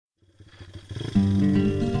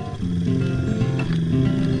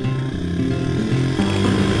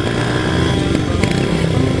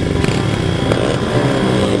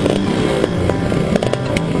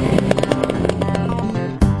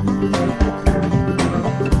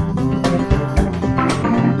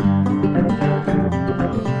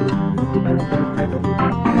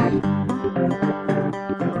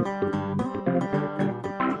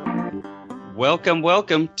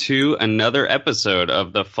Welcome to another episode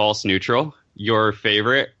of The False Neutral, your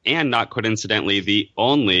favorite and not coincidentally the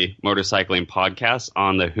only motorcycling podcast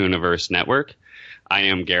on the Hooniverse network. I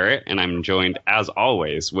am Garrett, and I'm joined as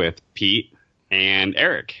always with Pete and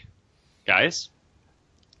Eric. Guys?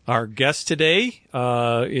 Our guest today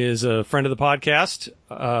is a friend of the podcast,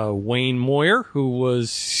 Wayne Moyer, who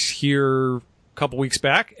was here a couple weeks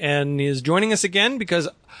back and is joining us again because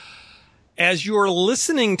as you're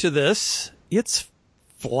listening to this, it's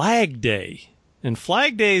Flag Day. And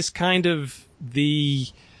Flag Day is kind of the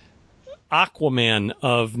Aquaman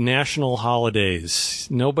of national holidays.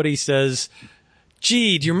 Nobody says,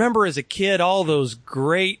 gee, do you remember as a kid all those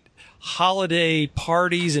great holiday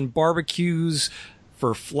parties and barbecues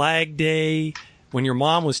for Flag Day when your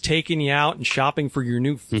mom was taking you out and shopping for your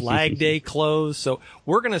new Flag Day clothes? So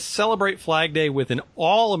we're going to celebrate Flag Day with an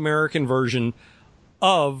all-American version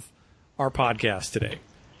of our podcast today.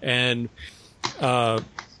 And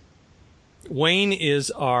Wayne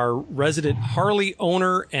is our resident Harley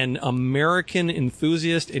owner and American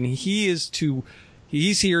enthusiast, and he's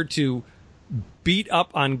here to beat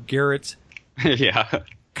up on Garrett's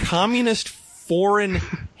communist foreign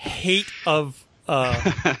hate of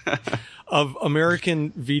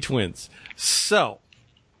American V-twins. So,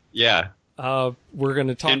 we're going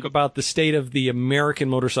to talk about the state of the American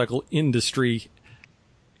motorcycle industry.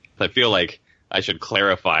 I feel like I should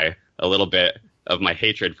clarify a little bit of my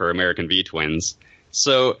hatred for American V-twins.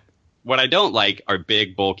 So what I don't like are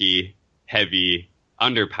big, bulky, heavy,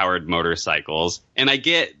 underpowered motorcycles. And I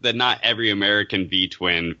get that not every American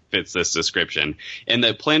V-twin fits this description, and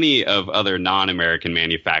that plenty of other non-American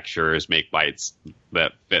manufacturers make bikes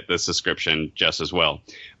that fit this description just as well.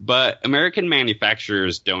 But American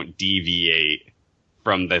manufacturers don't deviate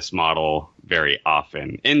from this model very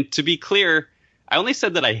often. And to be clear, I only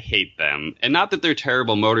said that I hate them, and not that they're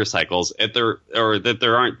terrible motorcycles, or that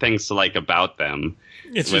there aren't things to like about them.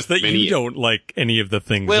 It's just that you don't like any of the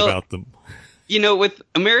things about them. You know, with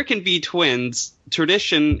American V-twins,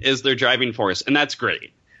 tradition is their driving force, and that's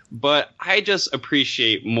great. But I just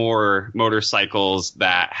appreciate more motorcycles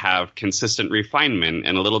that have consistent refinement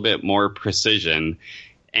and a little bit more precision.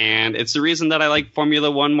 And it's the reason that I like Formula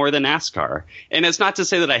One more than NASCAR. And it's not to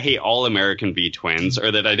say that I hate all American V-twins or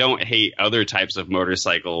that I don't hate other types of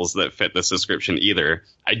motorcycles that fit this description either.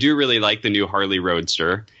 I do really like the new Harley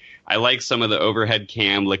Roadster. I like some of the overhead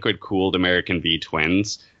cam liquid-cooled American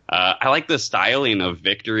V-twins. I like the styling of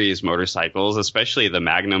Victory's motorcycles, especially the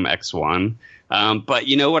Magnum X1. But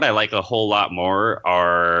you know what I like a whole lot more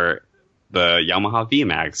are the Yamaha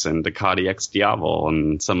VMAX and Ducati X Diavel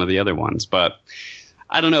and some of the other ones. But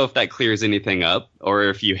I don't know if that clears anything up or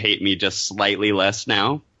if you hate me just slightly less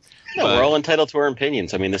now. No, we're all entitled to our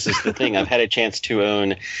opinions. I mean, this is the thing. I've had a chance to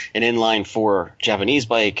own an inline 4 Japanese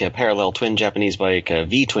bike, a parallel twin Japanese bike, a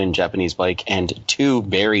V-twin Japanese bike, and 2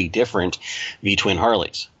 very different V-twin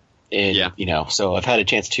Harleys. So I've had a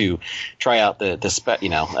chance to try out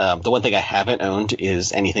the one thing I haven't owned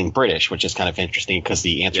is anything British, which is kind of interesting because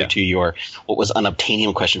the answer to your what was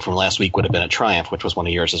unobtainium question from last week would have been a Triumph, which was one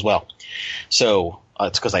of yours as well. So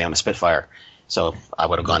it's because I own a Spitfire, so I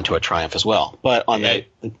would have gone to a Triumph as well. But on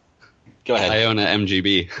go ahead. I own an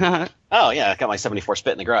MGB. Oh yeah, I got my 74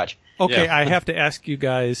 Spit in the garage. Okay, I have to ask you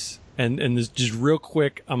guys, and this just real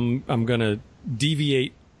quick, I'm gonna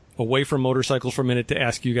deviate away from motorcycles for a minute to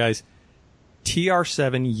ask you guys,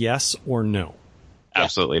 TR7, yes or no?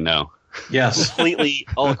 Absolutely no. Yes. Completely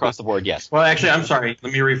all across the board, yes. Well, actually, I'm sorry.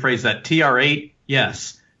 Let me rephrase that. TR8,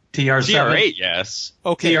 yes. TR8, yes.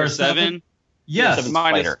 Okay. TR7, yes.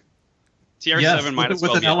 TR7 yes. might as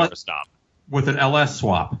well be a stop. With an LS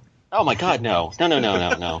swap. Oh my God, no.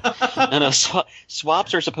 No.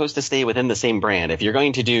 Swaps are supposed to stay within the same brand. If you're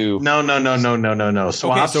going to do... No.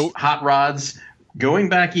 Swaps, hot rods... Going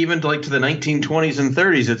back even to the 1920s and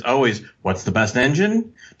 30s, it's always what's the best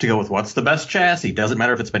engine to go with what's the best chassis. Doesn't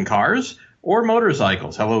matter if it's been cars or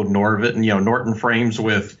motorcycles. Hello, Norton frames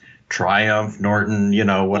with Triumph, Norton,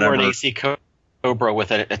 whatever. Or an AC Cobra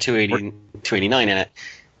with a 289 in it.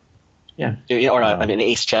 Yeah. Or an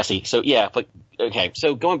Ace chassis. So, yeah. But, okay.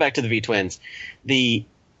 So going back to the V-twins, the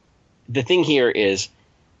thing here is,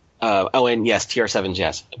 and yes, TR7s,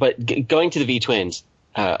 yes. But going to the V-twins,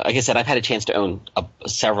 like I said, I've had a chance to own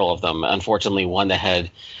several of them. Unfortunately, one that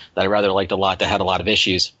I rather liked a lot that had a lot of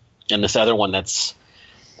issues, and this other one that's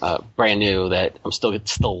brand new that I'm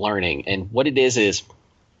still learning. And what it is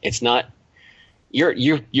it's not you're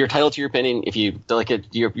entitled to your opinion. If you like a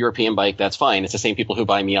European bike, that's fine. It's the same people who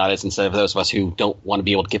buy Miatas instead of those of us who don't want to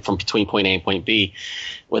be able to get from between point A and point B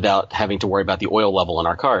without having to worry about the oil level in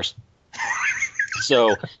our cars.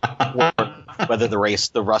 So whether the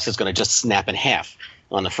rust is going to just snap in half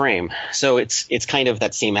on the frame. So it's kind of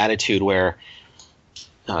that same attitude where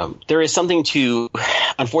there is something to,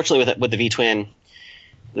 unfortunately, with the V-twin,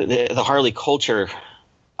 the Harley culture.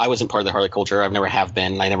 I wasn't part of the Harley culture. I've never have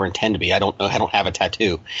been. I never intend to be. I don't have a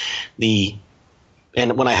tattoo.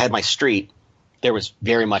 And when I had my street, there was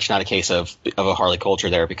very much not a case of a Harley culture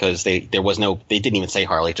there, because they didn't even say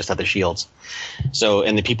Harley, just had the shields. So,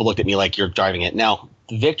 and the people looked at me like, you're driving it. Now,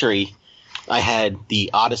 the Victory, I had the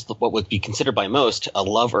oddest, what would be considered by most a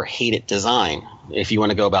love or hate it design. If you want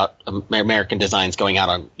to go about American designs going out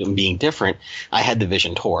on being different, I had the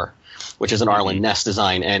Vision Tour, which is an Arlen Ness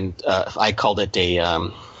design, and I called it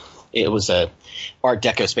it was a Art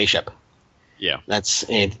Deco spaceship. Yeah,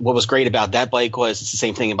 what was great about that bike was it's the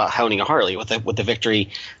same thing about owning a Harley. With the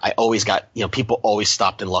Victory, I always got, people always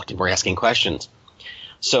stopped and looked and were asking questions.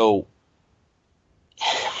 So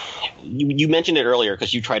you mentioned it earlier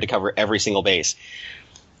because you tried to cover every single base.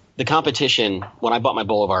 The competition when I bought my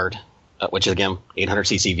Boulevard, which is again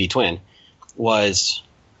 800cc V-twin, was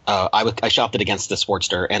I shopped it against the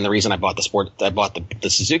Sportster, and the reason I bought the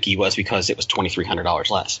Suzuki was because it was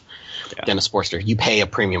 $2,300 less than a Sportster. You pay a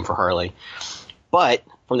premium for Harley, but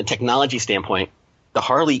from the technology standpoint, the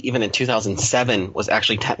Harley even in 2007 was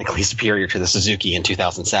actually technically superior to the Suzuki in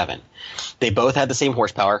 2007. They both had the same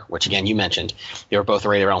horsepower, which again you mentioned. They were both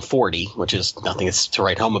right around 40, which is nothing to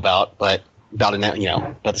write home about, but about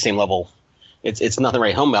the same level. It's nothing to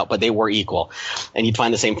write home about, but they were equal. And you'd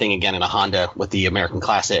find the same thing again in a Honda with the American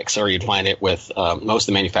Classics, or you'd find it with most of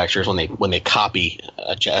the manufacturers when they copy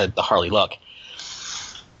the Harley look.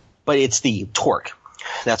 But it's the torque.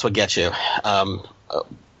 That's what gets you.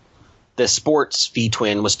 The sports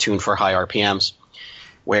V-twin was tuned for high RPMs,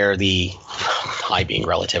 where the high being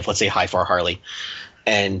relative, let's say high for Harley,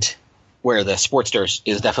 and where the Sportster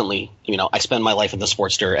is definitely, I spend my life in the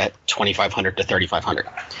Sportster at 2,500 to 3,500,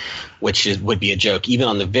 which would be a joke. Even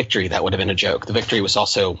on the Victory, that would have been a joke. The Victory was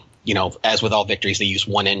also, as with all Victories, they use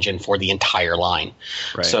one engine for the entire line.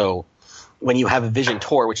 Right. So when you have a Vision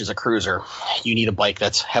Tour, which is a cruiser, you need a bike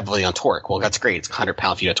that's heavily on torque. Well, that's great. It's 100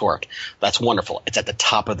 pound-feet of torque. That's wonderful. It's at the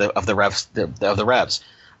top of the revs.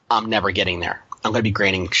 I'm never getting there. I'm going to be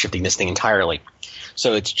grading, shifting this thing entirely.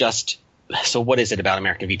 So what is it about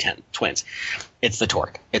American V-twins? It's the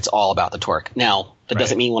torque. It's all about the torque. Now, that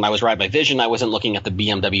doesn't mean when I was riding my Vision, I wasn't looking at the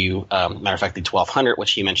BMW, matter of fact, the 1200,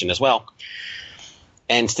 which he mentioned as well,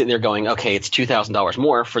 and sitting there going, okay, it's $2,000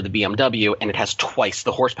 more for the BMW, and it has twice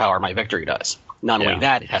the horsepower my Victory does. Not only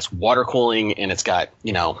that, it has water cooling, and it's got,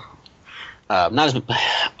 not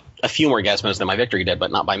a few more gizmos than my Victory did,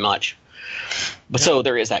 but not by much. But so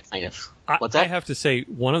there is that kind of. What's that? I have to say,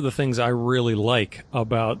 one of the things I really like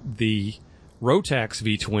about the Rotax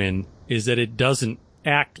V-twin is that it doesn't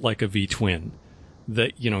act like a V-twin.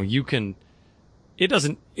 That you can. It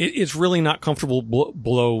doesn't. It's really not comfortable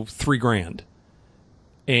below $3,000,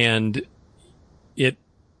 and it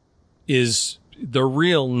is the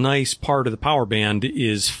real nice part of the power band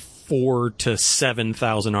is 4,000 to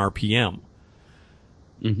 7,000 RPM.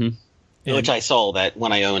 Mm-hmm. Which I saw that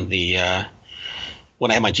when I owned when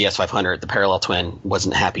I had my GS500, the parallel twin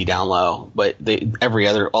wasn't happy down low, but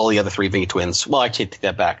all the other three V-twins, well, I take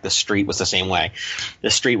that back. The Street was the same way. The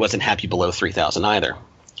Street wasn't happy below 3,000 either.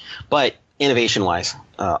 But innovation-wise,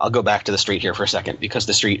 I'll go back to the Street here for a second, because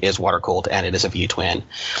the Street is water-cooled, and it is a V-twin,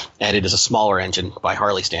 and it is a smaller engine by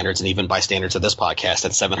Harley standards, and even by standards of this podcast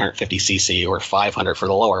at 750cc or 500 for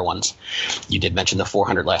the lower ones. You did mention the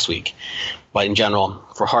 400 last week. But in general,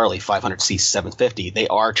 for Harley, 500cc, 750, they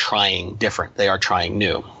are trying different. They are trying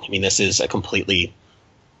new. I mean, this is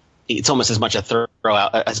it's almost as much a throw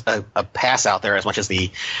out, as a pass out there as much as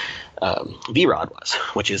the V-Rod was,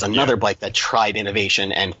 which is another bike that tried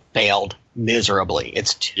innovation and failed miserably.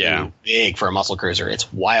 It's too big for a muscle cruiser.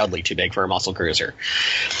 It's wildly too big for a muscle cruiser.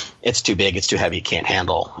 It's too big. It's too heavy. It can't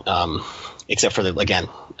handle. Except for again,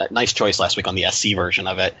 a nice choice last week on the SC version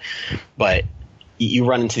of it. But you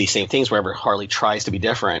run into these same things wherever Harley tries to be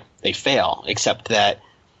different, they fail. Except that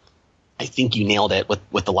I think you nailed it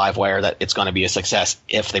with the Livewire that it's going to be a success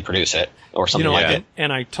if they produce it or something like it.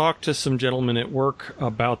 And I talked to some gentlemen at work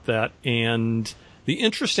about that, and the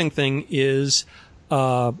interesting thing is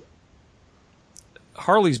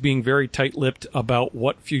Harley's being very tight-lipped about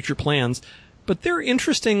what future plans, but they're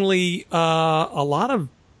interestingly a lot of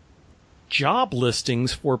job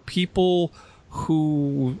listings for people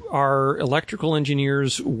who are electrical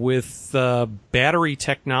engineers with battery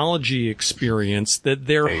technology experience that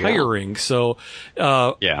they're hiring. So,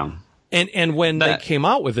 yeah. And when they came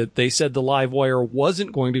out with it, they said the Livewire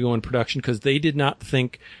wasn't going to go in production because they did not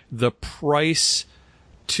think the price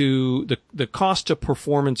to the cost to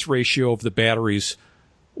performance ratio of the batteries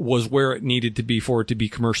was where it needed to be for it to be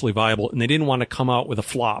commercially viable. And they didn't want to come out with a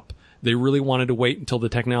flop. They really wanted to wait until the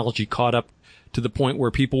technology caught up to the point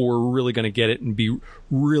where people were really going to get it and be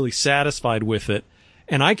really satisfied with it.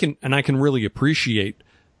 And I can really appreciate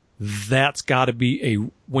that's got to be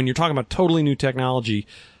when you're talking about totally new technology,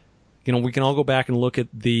 we can all go back and look at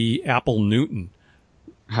the Apple Newton.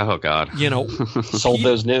 Oh God. Sold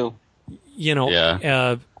those new.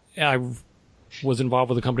 I was involved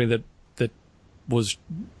with a company that was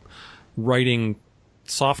writing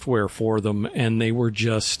software for them, and they were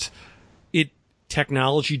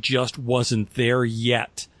technology just wasn't there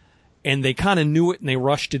yet. And they kind of knew it, and they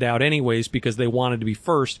rushed it out anyways because they wanted to be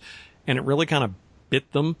first, and it really kind of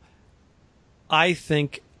bit them. I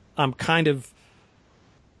think I'm kind of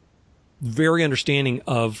very understanding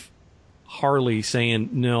of Harley saying,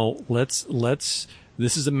 no, let's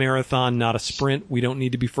this is a marathon, not a sprint. We don't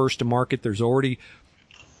need to be first to market. There's already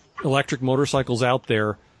electric motorcycles out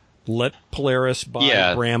there. Let Polaris buy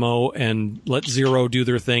Bramo and let Zero do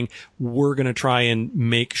their thing. We're going to try and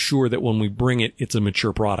make sure that when we bring it, it's a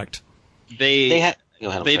mature product. They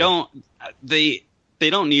don't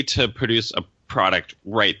need to produce a product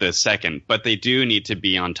right this second, but they do need to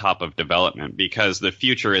be on top of development because the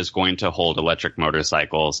future is going to hold electric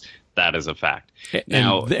motorcycles. That is a fact.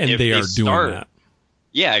 Now, and they are doing that.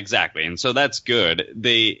 Yeah, exactly. And so that's good.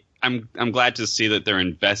 I'm glad to see that they're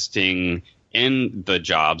investing in the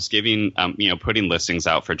jobs, giving, putting listings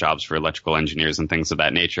out for jobs for electrical engineers and things of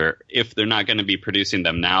that nature. If they're not going to be producing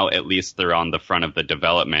them now, at least they're on the front of the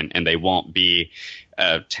development, and they won't be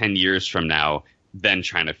 10 years from now then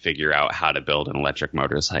trying to figure out how to build an electric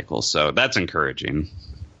motorcycle. So that's encouraging.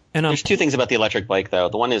 And there's two things about the electric bike, though.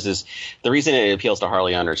 The one is the reason it appeals to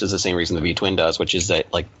Harley owners is the same reason the V-twin does, which is that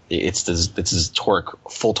it's this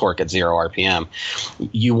torque, full torque at 0 RPM.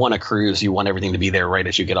 You want to cruise, you want everything to be there right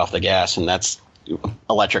as you get off the gas, and that's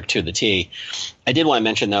electric to the T. I did want to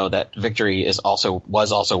mention, though, that Victory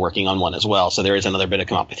was also working on one as well, so there is another bit of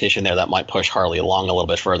competition there that might push Harley along a little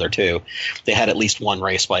bit further too. They had at least one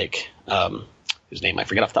race bike, whose name I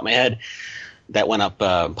forget off the top of my head, that went up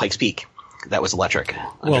Pikes Peak. That was electric.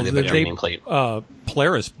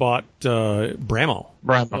 Polaris bought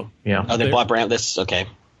Bramo. Yeah. Oh, they bought Bramo. This okay.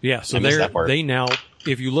 Yeah, so they now,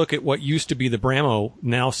 if you look at what used to be the Bramo,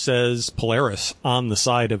 now says Polaris on the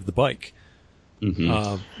side of the bike.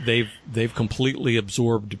 Mm-hmm. They've completely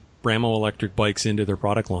absorbed Bramo electric bikes into their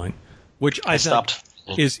product line, which I think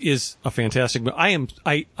is a fantastic. But I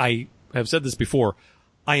have said this before.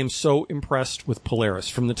 I am so impressed with Polaris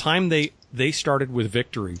from the time they started with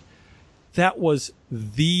Victory. That was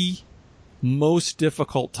the most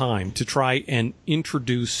difficult time to try and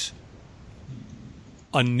introduce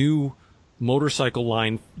a new motorcycle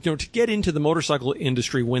line, to get into the motorcycle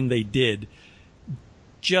industry when they did,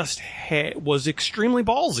 was extremely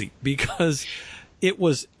ballsy because it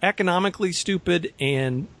was economically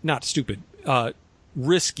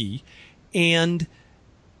risky, and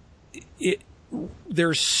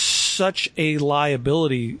there's such a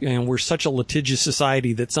liability, and we're such a litigious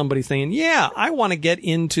society that somebody saying, yeah, I want to get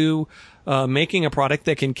into making a product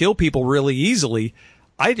that can kill people really easily,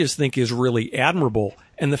 I just think is really admirable.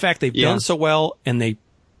 And the fact they've done so well, and they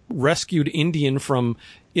rescued Indian from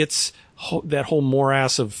that whole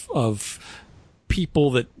morass of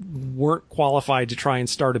people that weren't qualified to try and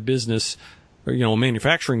start a business, or, a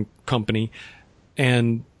manufacturing company,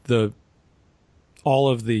 and all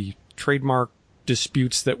of the trademark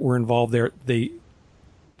disputes that were involved there.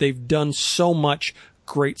 They've done so much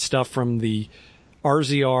great stuff, from the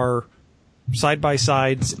RZR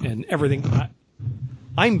side-by-sides and everything.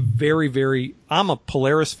 I'm I'm a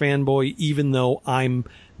Polaris fanboy, even though I'm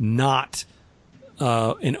not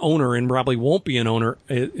an owner and probably won't be an owner.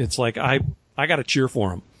 It's like I got to cheer for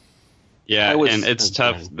them. Yeah, and it's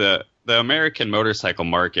tough. The American motorcycle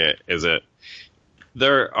market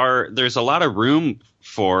there's a lot of room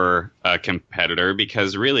for a competitor,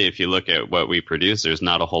 because really, if you look at what we produce, there's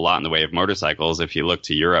not a whole lot in the way of motorcycles. If you look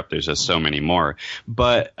to Europe, there's just so many more.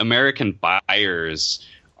 But American buyers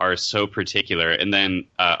are so particular. And then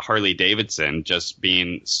Harley Davidson just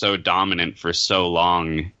being so dominant for so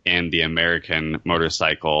long in the American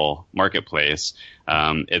motorcycle marketplace.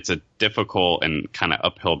 It's a difficult and kind of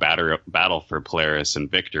uphill battle for Polaris and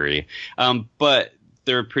Victory. But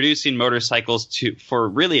they're producing motorcycles for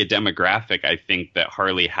really a demographic, I think, that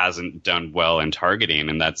Harley hasn't done well in targeting,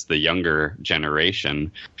 and that's the younger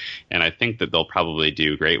generation. And I think that they'll probably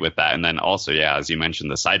do great with that. And then also, yeah, as you mentioned,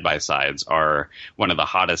 the side-by-sides are one of the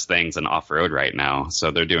hottest things in off-road right now. So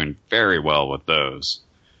they're doing very well with those.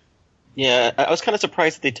 Yeah, I was kind of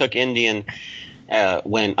surprised that they took Indian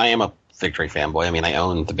when I am a Victory fanboy. I mean, I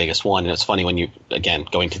own the biggest one, and it's funny when you, again,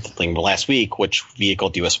 going to the thing last week, what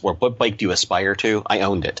bike do you aspire to? I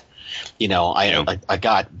owned it. You know, I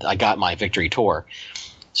got my Victory Tour.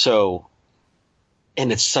 So,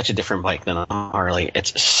 and it's such a different bike than the Harley.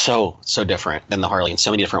 It's so different than the Harley in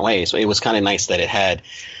so many different ways. So it was kind of nice that it had,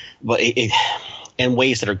 but it in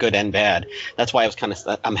ways that are good and bad. That's why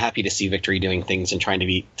I'm happy to see Victory doing things and trying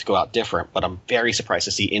to go out different, but I'm very surprised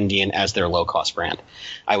to see Indian as their low cost brand.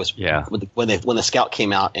 I was, when the Scout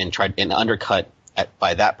came out and tried and undercut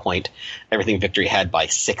by that point, everything Victory had by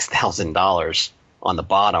 $6,000 on the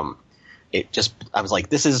bottom. I was like,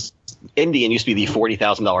 this is, Indian used to be the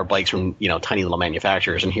 $40,000 bikes from, tiny little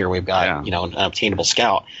manufacturers. And here we've got, an obtainable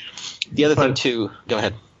Scout. The other thing too, go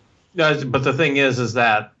ahead. But the thing is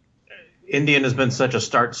that Indian has been such a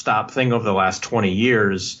start-stop thing over the last 20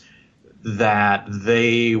 years that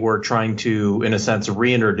they were trying to, in a sense,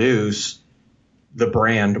 reintroduce the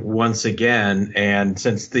brand once again. And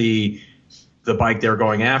since the bike they're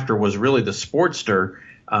going after was really the Sportster,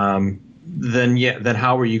 then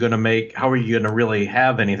how are you going to really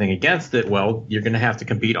have anything against it? Well, you're going to have to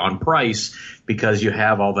compete on price because you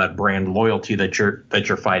have all that brand loyalty that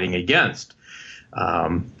you're fighting against.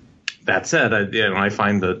 That said, I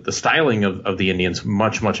find the styling of the Indians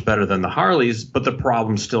much, much better than the Harleys, but the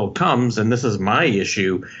problem still comes, and this is my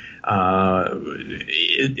issue. The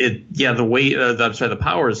weight, the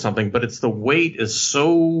power is something, but it's the weight is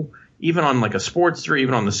so, even on like a Sportster,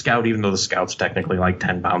 even on the Scout, even though the Scout's technically like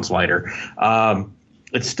 10 pounds lighter,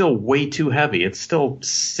 it's still way too heavy. It's still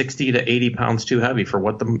 60 to 80 pounds too heavy for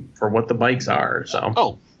what the bikes are.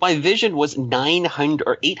 So, my Vision was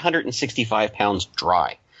 865 pounds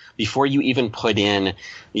dry before you even put in,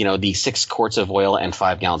 the 6 quarts of oil and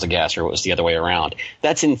 5 gallons of gas, or it was the other way around.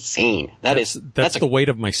 That's insane. That's the weight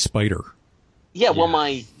of my Spider. Yeah, well,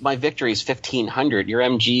 my Victory is 1,500. Your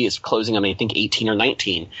MG is closing on, I think, 18 or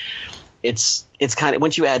 19. It's kind of,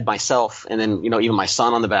 once you add myself and then, even my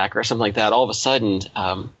son on the back or something like that, all of a sudden,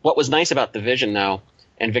 what was nice about the Vision now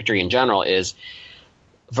and Victory in general is,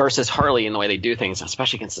 versus Harley in the way they do things,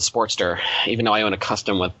 especially against the Sportster, even though I own a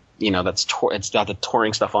custom with, it's got the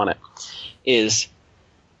touring stuff on it, is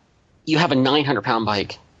you have a 900-pound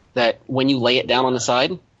bike that when you lay it down on the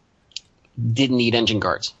side didn't need engine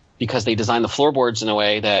guards because they designed the floorboards in a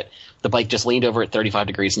way that the bike just leaned over at 35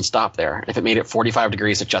 degrees and stopped there. If it made it 45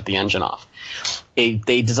 degrees, it shut the engine off.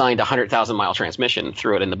 They designed a 100,000-mile transmission,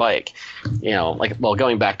 threw it in the bike.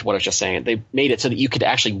 Going back to what I was just saying, they made it so that you could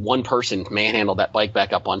actually, one person manhandle that bike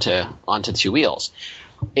back up onto 2 wheels.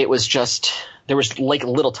 It was just, there was like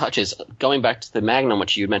little touches. Going back to the Magnum,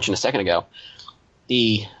 which you mentioned a second ago,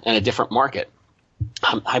 in a different market.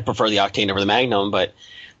 I prefer the Octane over the Magnum, but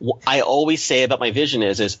I always say about my Vision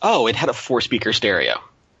is it had a 4-speaker stereo.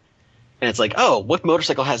 And it's like, what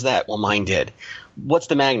motorcycle has that? Well, mine did. What's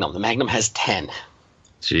the Magnum? The Magnum has 10.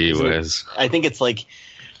 Gee whiz. I think it's like,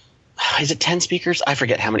 is it 10 speakers? I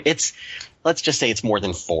forget how many. Let's just say it's more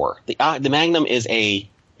than 4. The Magnum is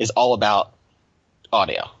all about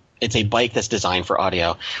audio. It's a bike that's designed for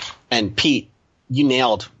audio. And Pete, you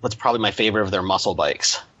nailed what's probably my favorite of their muscle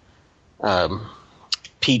bikes.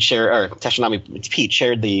 Pete shared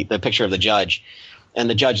the picture of the Judge. And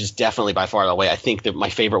the Judge is definitely by far the way. I think that my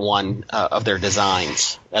favorite one of their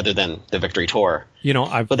designs, other than the Victory Tour.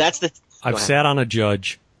 I've sat on a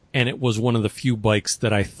Judge, and it was one of the few bikes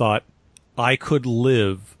that I thought I could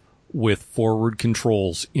live with forward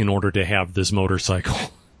controls in order to have this motorcycle.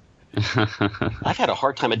 I've had a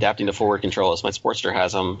hard time adapting to forward controls. My Sportster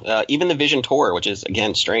has them. Even the Vision Tour, which is,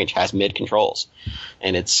 again, strange, has mid controls.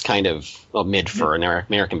 And it's kind of, mid for an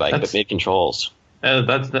American bike, but mid controls.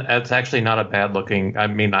 That's actually not a bad looking. I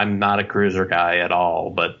mean, I'm not a cruiser guy at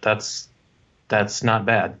all, but that's not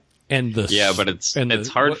bad. But it's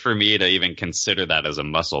hard for me to even consider that as a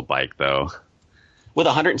muscle bike, though. With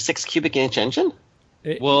a 106 cubic inch engine?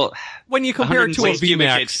 When you compare it to a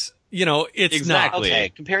VMAX, it's exactly. not.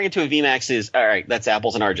 Okay, comparing it to a VMAX is, all right, that's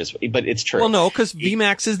apples and oranges, but it's true. Well, no, because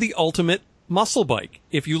VMAX is the ultimate muscle bike.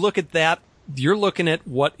 If you look at that, you're looking at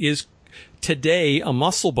what is today a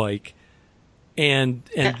muscle bike, and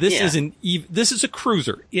this isn't even, this is a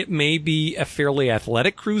cruiser. It may be a fairly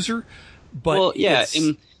athletic cruiser, but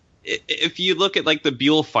if you look at like the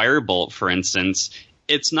Buell Firebolt, for instance,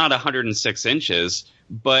 it's not 106 inches,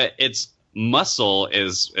 but its muscle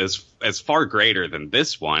is far greater than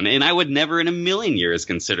this one, and I would never in a million years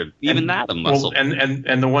consider that a muscle. Well,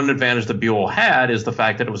 and the one advantage that Buell had is the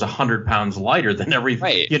fact that it was 100 pounds lighter than everything.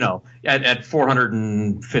 Right. You know, at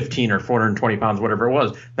 415 or 420 pounds, whatever it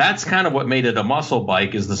was. That's kind of what made it a muscle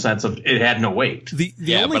bike, is the sense of it had no weight.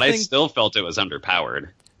 I still felt it was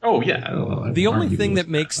underpowered. Oh yeah. The only thing that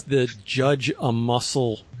makes the Judge a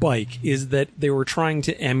muscle bike is that they were trying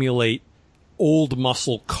to emulate old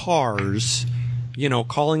muscle cars, you know,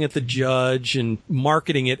 calling it the Judge and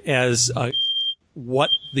marketing it as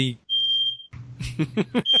what the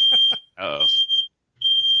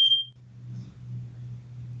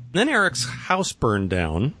Then Eric's house burned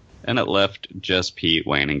down, and it left just Pete,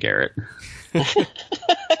 Wayne, and Garrett.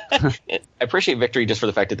 I appreciate Victory just for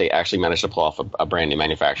the fact that they actually managed to pull off a brand new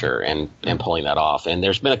manufacturer and pulling that off. And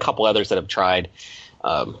there's been a couple others that have tried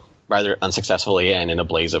rather unsuccessfully and in a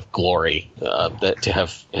blaze of glory that to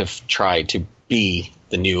have tried to be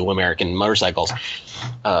the new American motorcycles.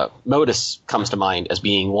 Modus comes to mind as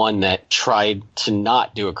being one that tried to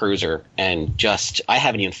not do a cruiser, and I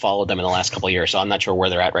haven't even followed them in the last couple of years, so I'm not sure where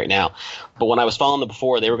they're at right now. But when I was following them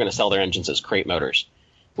before, they were going to sell their engines as crate motors,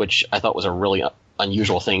 which I thought was a really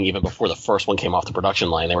unusual thing. Even before the first one came off the production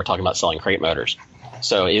line, they were talking about selling crate motors.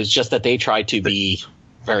 So it was just that they tried to be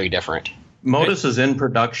very different. Modus is in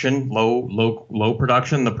production, low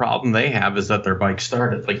production. The problem they have is that their bikes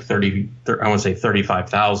start at like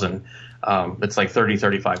 35,000. It's like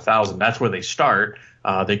 35,000. That's where they start.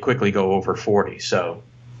 They quickly go over 40. So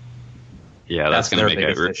yeah, that's going to make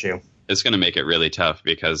it issue. It's going to make it really tough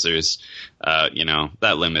because there's,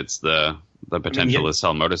 that limits the potential to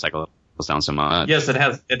sell motorcycles down so much. Yes,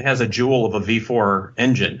 it has a jewel of a V4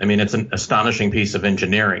 engine. I mean, it's an astonishing piece of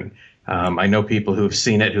engineering. I know people who've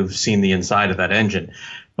seen it, who've seen the inside of that engine,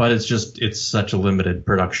 but it's such a limited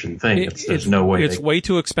production thing. There's no way. It's way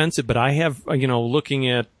too expensive, but I have, looking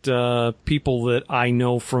at people that I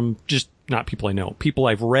know from just not people I know, people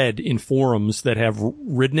I've read in forums that have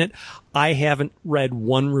ridden it. I haven't read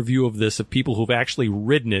one review of this of people who've actually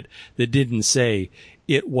ridden it that didn't say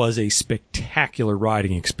it was a spectacular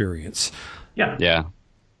riding experience. Yeah. Yeah.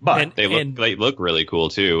 But they look really cool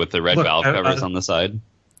too with the red valve covers on the side.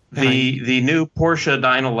 The new Porsche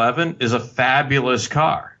 911 is a fabulous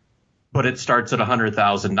car, but it starts at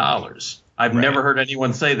 $100,000. I've never heard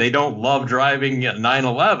anyone say they don't love driving a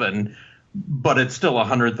 911, but it's still a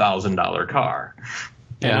 $100,000 car.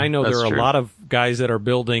 And I know there are a lot of guys that are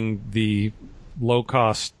building the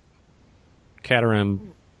low-cost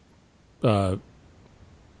Caterham 7.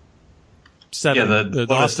 The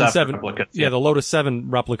Lotus Austin 7 replicas. Yeah, the Lotus 7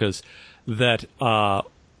 replicas that are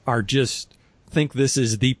just think this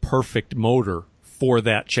is the perfect motor for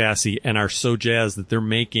that chassis and are so jazzed that they're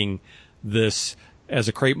making this as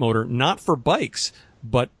a crate motor, not for bikes,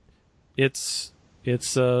 but it's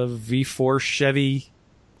a V4 Chevy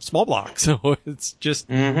small block. So it's just,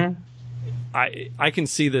 I can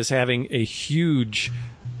see this having a huge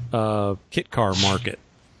kit car market.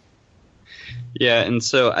 Yeah, and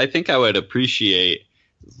so I think I would appreciate,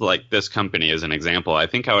 like this company as an example, I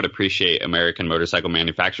think I would appreciate American motorcycle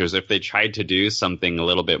manufacturers if they tried to do something a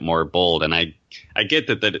little bit more bold. And I get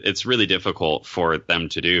that it's really difficult for them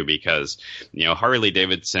to do because, Harley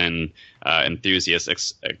Davidson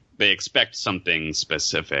enthusiasts, they expect something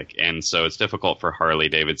specific. And so it's difficult for Harley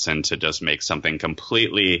Davidson to just make something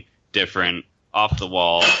completely different, off the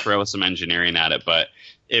wall, throw some engineering at it. But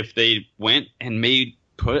if they went and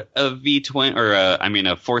put a V-twin or a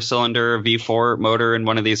 4-cylinder V4 motor in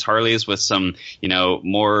one of these Harleys with some,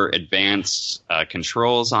 more advanced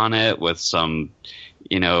controls on it, with some,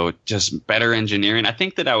 just better engineering, I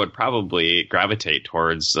think that I would probably gravitate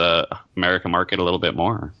towards the American market a little bit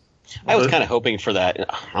more. I was kind of hoping for that.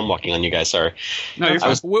 I'm walking on you guys, sorry. No, you're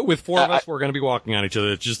fine. With four of us, we're going to be walking on each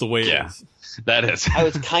other. It's just the way it is. That is. I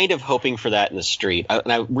was kind of hoping for that in the street.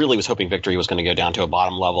 And I really was hoping Victory was going to go down to a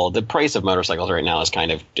bottom level. The price of motorcycles right now is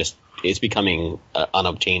kind of just, it's becoming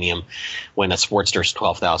unobtainium when a Sportster's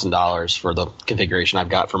 $12,000 for the configuration I've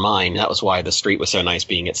got for mine. That was why the street was so nice,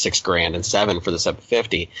 being at $6,000 and $7,000 for the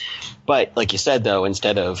 750. But like you said, though,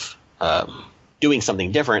 instead of doing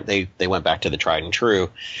something different, they went back to the tried and true.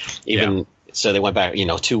 So they went back,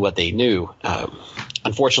 to what they knew.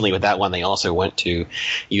 Unfortunately, with that one, they also went to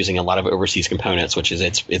using a lot of overseas components, which is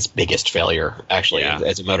its biggest failure, actually,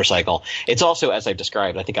 as a motorcycle. It's also, as I've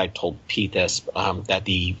described, I think I told Pete this, that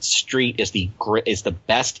the Street is the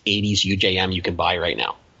best 80s UJM you can buy right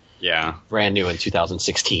now. Yeah. Brand new in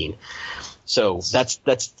 2016. So that's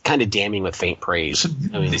kind of damning with faint praise.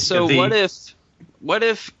 I mean, what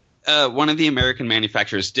if one of the American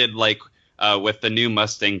manufacturers did like with the new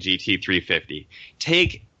Mustang GT350,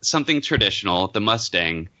 take something traditional, the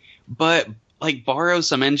Mustang, but like borrow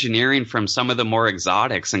some engineering from some of the more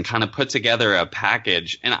exotics and kind of put together a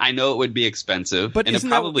package. And I know it would be expensive, but and it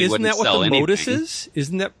probably wouldn't what sell the anything. Modus is?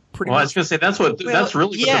 Isn't that pretty? Well, much? I was going to say that's really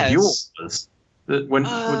what the Buell was. When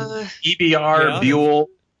EBR Buell,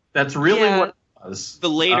 that's really what it was. The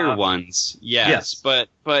later ones, yes. But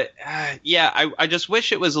I just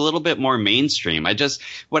wish it was a little bit more mainstream.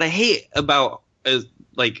 What I hate about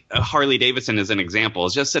like a Harley Davidson as an example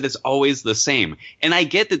is just that it's always the same. And I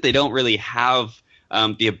get that they don't really have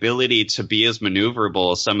the ability to be as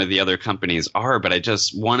maneuverable as some of the other companies are, but I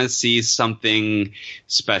just want to see something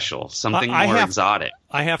special, something more exotic.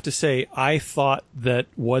 I have to say, I thought that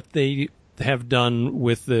what they have done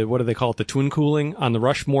with the, what do they call it, the twin cooling on the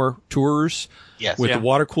Rushmore tours, with the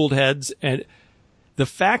water-cooled heads, and the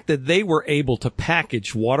fact that they were able to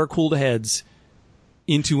package water-cooled heads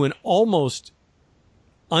into an almost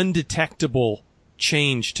undetectable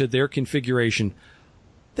change to their configuration,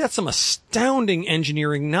 that's some astounding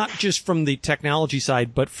engineering, not just from the technology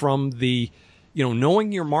side, but from the,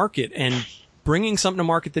 knowing your market and bringing something to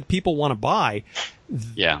market that people want to buy.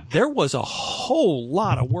 Yeah. There was a whole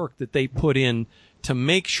lot of work that they put in to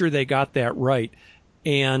make sure they got that right.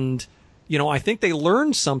 And, I think they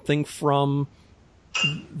learned something from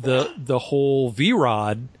the whole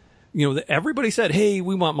V-Rod. Everybody said, hey,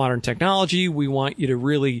 we want modern technology. We want you to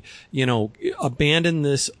really, abandon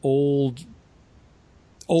this old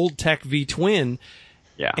tech V-twin.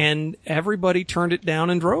 Yeah. And everybody turned it down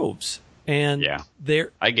in droves. And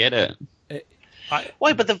I get it.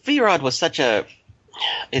 But the V-Rod was such a...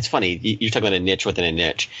 It's funny. You're talking about a niche within a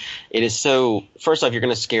niche. It is so... First off, you're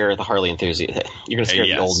going to scare the Harley enthusiast. You're going to scare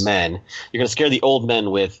the old men. You're going to scare the old men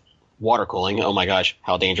with water cooling. Oh my gosh,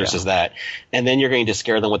 how dangerous is that? And then you're going to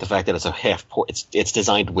scare them with the fact that it's a half... It's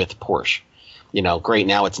designed with Porsche. Great,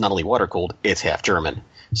 now it's not only water cooled, it's half German.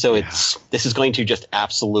 So this is going to just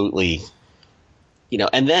absolutely...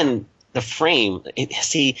 And then the frame...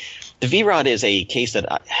 The V-Rod is a case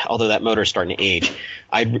that, although that motor is starting to age,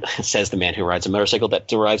 says the man who rides a motorcycle that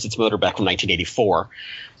derives its motor back from 1984.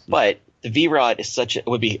 But the V-Rod is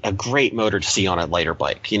would be a great motor to see on a lighter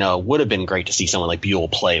bike. It would have been great to see someone like Buell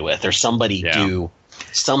play with, or somebody do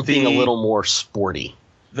something a little more sporty.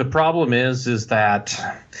 The problem is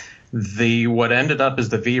that what ended up as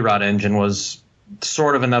the V-Rod engine was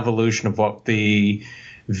sort of an evolution of what the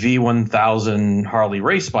V1000 Harley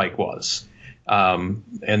race bike was. And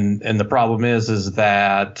the problem is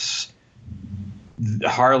that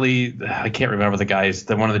Harley, I can't remember the guys,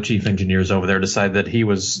 one of the chief engineers over there decided that he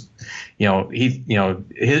was,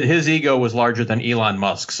 his ego was larger than Elon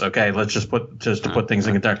Musk's. Okay, let's to put things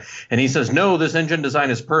in there. And he says, no, this engine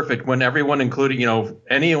design is perfect. When everyone, including,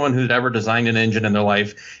 anyone who's ever designed an engine in their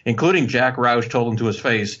life, including Jack Roush, told him to his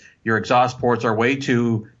face, your exhaust ports are way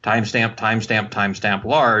too timestamp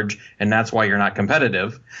large, and that's why you're not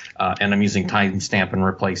competitive. And I'm using timestamp in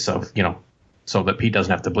replace of, so that Pete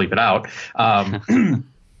doesn't have to bleep it out.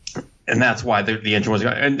 And that's why the engine was,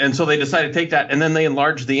 and so they decided to take that, and then they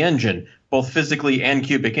enlarged the engine, both physically and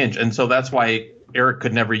cubic inch. And so that's why Eric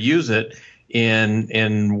could never use it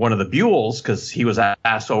in one of the Buells, because he was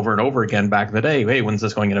asked over and over again back in the day, hey, when's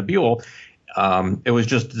this going in a Buell? It was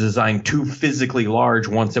just designed too physically large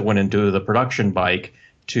once it went into the production bike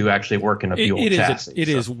to actually work in a Buell chassis. It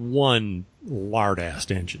is one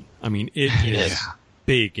lard-assed engine. I mean, it is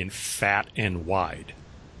big and fat and wide.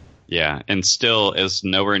 Yeah, and still is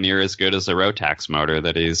nowhere near as good as the Rotax motor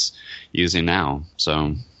that he's using now.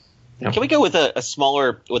 So, can we go with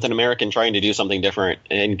with an American trying to do something different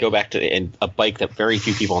and go back to a bike that very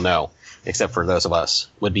few people know, except for those of us,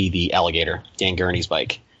 would be the Alligator, Dan Gurney's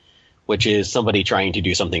bike, which is somebody trying to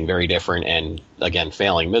do something very different and, again,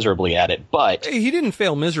 failing miserably at it. But he didn't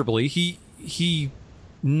fail miserably. He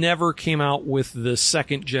never came out with the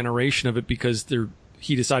second generation of it because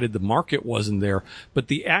he decided the market wasn't there. But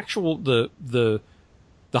the actual the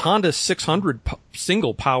Honda 600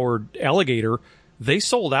 single powered Alligator, they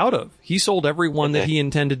sold out of. He sold every one that he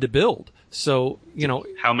intended to build. So,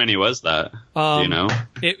 how many was that? Do you know?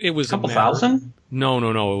 It was a couple thousand? No.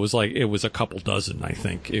 It was a couple dozen, I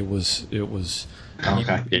think. It was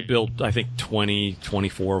okay. He built, I think, 20,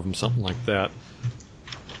 24 of them, something like that.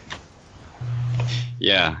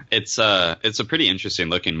 Yeah, it's a pretty interesting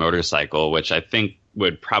looking motorcycle, which I think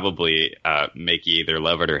would probably make you either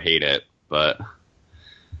love it or hate it. But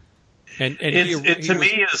I was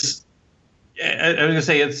gonna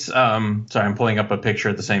say it's sorry, I'm pulling up a picture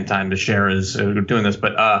at the same time to share as doing this,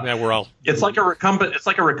 but yeah, we're all. It's like a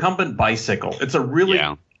recumbent bicycle. It's a really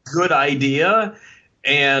good idea,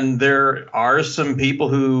 and there are some people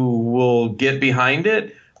who will get behind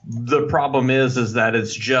it. The problem is that it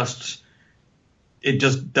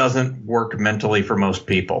just doesn't work mentally for most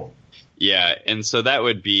people. Yeah, and so that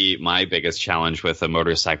would be my biggest challenge with a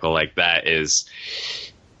motorcycle like that is,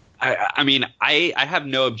 I mean, I have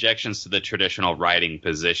no objections to the traditional riding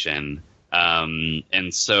position,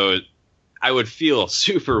 and so I would feel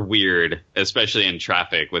super weird, especially in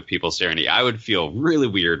traffic with people staring at you. I would feel really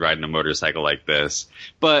weird riding a motorcycle like this,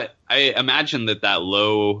 but I imagine that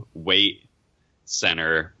low weight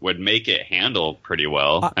center would make it handle pretty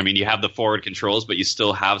well. I mean, you have the forward controls, but you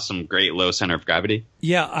still have some great low center of gravity.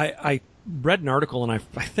 Yeah, I read an article, and I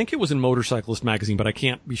think it was in Motorcyclist magazine, but I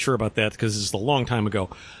can't be sure about that because it's a long time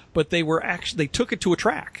ago. But they took it to a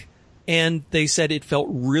track, and they said it felt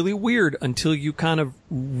really weird until you kind of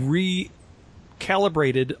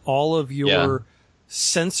recalibrated all of your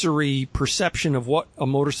sensory perception of what a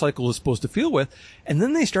motorcycle is supposed to feel with, and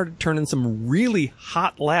then they started turning some really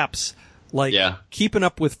hot laps, like keeping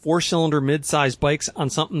up with 4-cylinder mid-size bikes on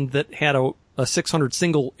something that had a 600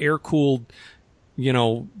 single air-cooled,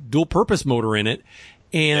 dual-purpose motor in it.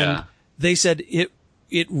 And they said it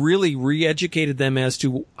really re-educated them as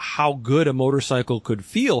to how good a motorcycle could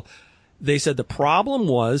feel. They said the problem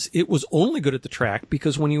was it was only good at the track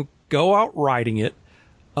because when you go out riding it,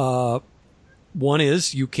 one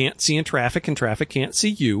is you can't see in traffic and traffic can't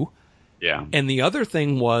see you. Yeah. And the other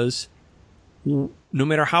thing was, no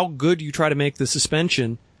matter how good you try to make the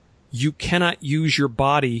suspension, you cannot use your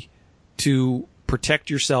body to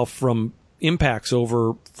protect yourself from impacts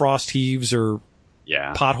over frost heaves or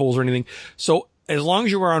potholes or anything. So as long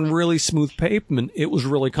as you were on really smooth pavement, it was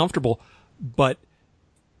really comfortable, but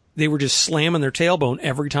they were just slamming their tailbone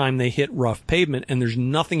every time they hit rough pavement, and there's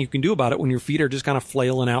nothing you can do about it when your feet are just kind of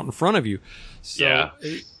flailing out in front of you. So,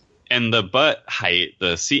 and the butt height,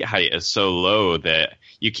 the seat height is so low that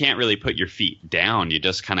you can't really put your feet down. You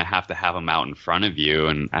just kind of have to have them out in front of you.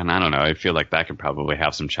 And I don't know, I feel like that could probably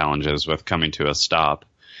have some challenges with coming to a stop.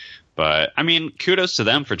 But, I mean, kudos to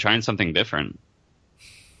them for trying something different.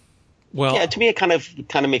 Well, yeah, to me, it kind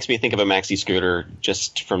of makes me think of a maxi scooter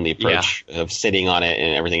just from the approach of sitting on it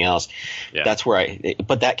and everything else. Yeah. That's where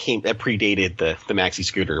but that predated the maxi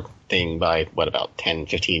scooter thing by about 10,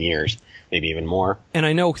 15 years, maybe even more. And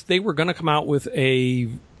I know they were going to come out with a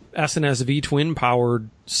S&S V-twin powered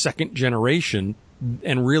second generation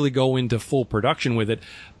and really go into full production with it.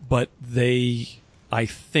 But I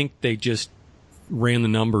think they just ran the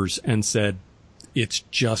numbers and said it's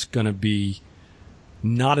just going to be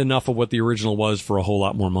not enough of what the original was for a whole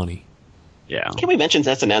lot more money. Yeah. Can we mention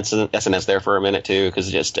S&S there for a minute too?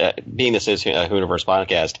 Because just being this is a Hooniverse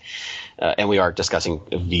podcast, and we are discussing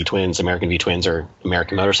V-twins, American V-twins or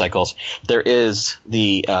American motorcycles. There is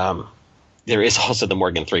also the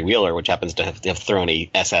Morgan three-wheeler, which happens to have thrown a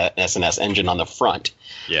S&S engine on the front.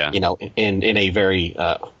 Yeah. In a very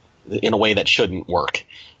in a way that shouldn't work.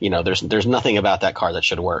 There's nothing about that car that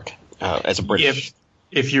should work as a British.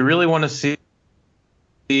 If you really want to see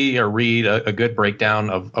or read a good breakdown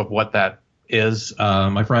of what that is,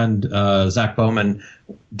 my friend Zach Bowman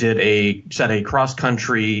set a cross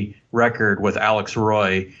country record with Alex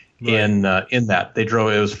Roy in that. They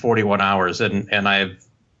drove, it was 41 hours, and I've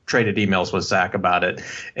traded emails with Zach about it,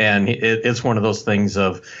 and it's one of those things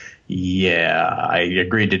of, I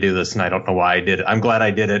agreed to do this, and I don't know why I did it. I'm glad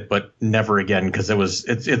I did it, but never again, because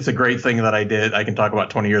it's a great thing that I did. I can talk about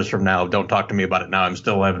 20 years from now. Don't talk to me about it now. I'm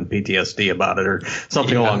still having PTSD about it or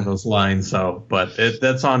something along those lines. So, but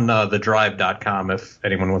that's on thedrive.com if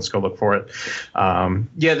anyone wants to go look for it.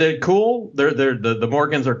 They're cool. The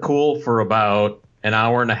Morgans are cool for about an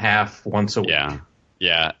hour and a half once a week.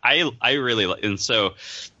 Yeah. I really, and so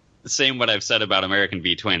same what I've said about American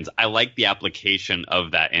V-twins. I like the application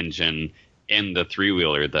of that engine in the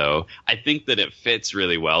three-wheeler, though. I think that it fits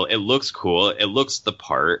really well. It looks cool. It looks the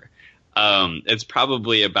part. It's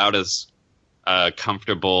probably about as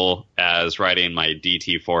comfortable as riding my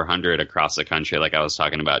DT400 across the country like I was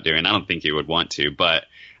talking about doing. I don't think you would want to, but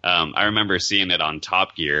I remember seeing it on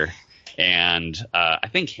Top Gear, and I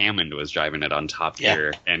think Hammond was driving it on Top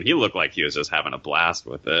Gear, and he looked like he was just having a blast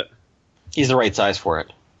with it. He's the right size for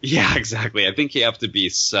it. Yeah, exactly. I think you have to be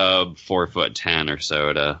sub 4'10" or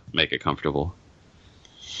so to make it comfortable.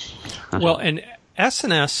 Well, and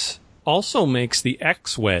S&S also makes the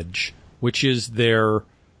X Wedge, which is their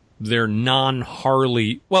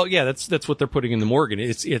non-Harley. Well, yeah, that's what they're putting in the Morgan.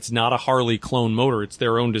 It's not a Harley clone motor. It's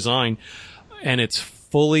their own design, and it's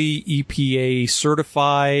fully EPA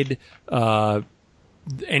certified.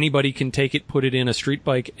 Anybody can take it, put it in a street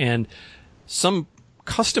bike, and some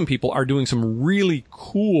custom people are doing some really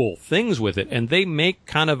cool things with it. And they make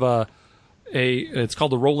kind of it's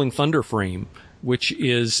called the Rolling Thunder frame, which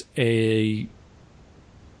is a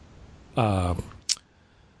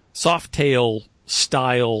Softail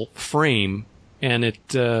style frame, and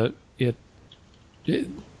I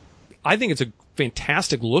think it's a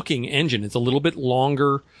fantastic looking engine. It's a little bit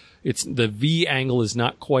longer. The V angle is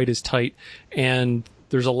not quite as tight, and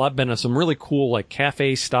there's been some really cool like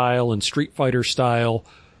cafe style and Street Fighter style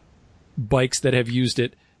bikes that have used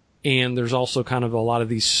it. And there's also kind of a lot of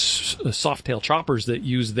these Softail choppers that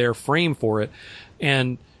use their frame for it.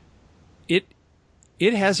 And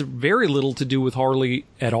it has very little to do with Harley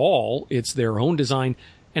at all. It's their own design,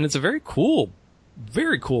 and it's a very cool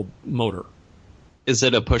motor. Is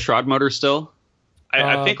it a pushrod motor still?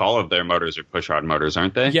 I think all of their motors are pushrod motors,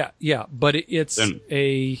 aren't they? Yeah. But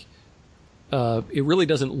it really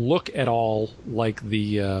doesn't look at all like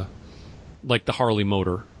the Harley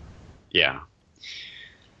motor. Yeah.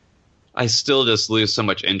 I still just lose so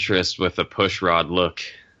much interest with the pushrod look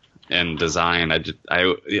and design.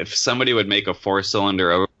 If somebody would make a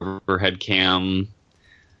 4-cylinder overhead cam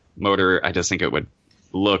motor, I just think it would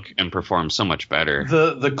look and perform so much better.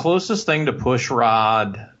 The closest thing to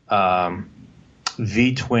pushrod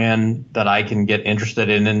V-twin that I can get interested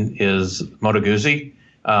in is Moto Guzzi.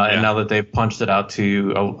 And now that they've punched it out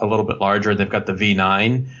to a little bit larger, they've got the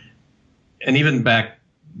V9. And even back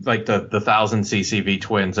like the 1000cc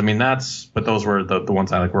V-twins. I mean, but those were the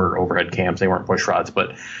ones I like were overhead cams. They weren't push rods,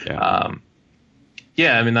 but I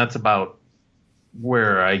mean, that's about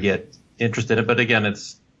where I get interested in. But again,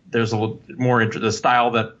 there's a little more the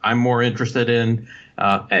style that I'm more interested in.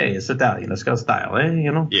 Hey, it's Italian. It's got style,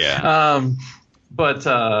 you know? Yeah. But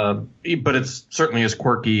it's certainly as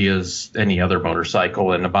quirky as any other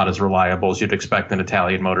motorcycle and about as reliable as you'd expect an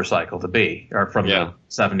Italian motorcycle to be, or from the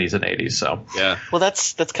 70s and 80s. So well,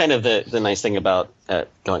 that's kind of the nice thing about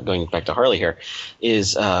going back to Harley here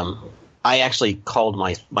is I actually called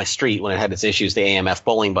my street when it had its issues the AMF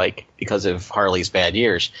bowling bike because of Harley's bad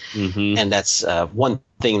years, and that's one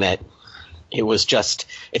thing that.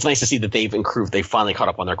 It's nice to see that they've improved. They finally caught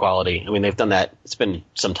up on their quality. I mean, they've done that. It's been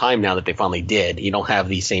some time now that they finally did. You don't have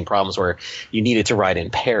these same problems where you needed to ride in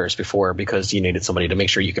pairs before because you needed somebody to make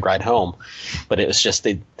sure you could ride home. But it was just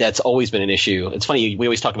that's always been an issue. It's funny. We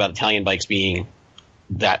always talk about Italian bikes being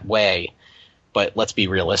that way, but let's be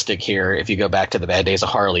realistic here. If you go back to the bad days of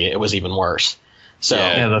Harley, it was even worse. So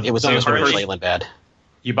it was always Leyland bad.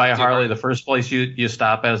 You buy a Harley, the first place you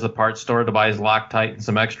stop at is the parts store to buy his Loctite and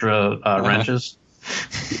some extra wrenches.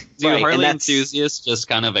 Do Harley enthusiasts just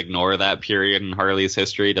kind of ignore that period in Harley's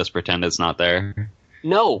history, just pretend it's not there?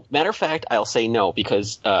 No. Matter of fact, I'll say no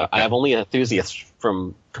because I have only enthusiasts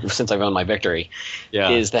since I've owned my Victory.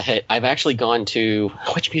 Yeah. Is that I've actually gone to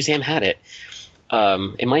 – which museum had it?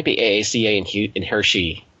 It might be AACA in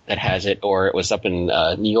Hershey that has it, or it was up in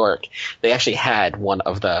New York. They actually had one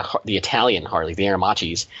of the Italian Harley, the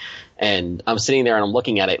Aramachis, and I'm sitting there and I'm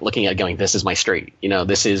looking at it going, this is my street. You know,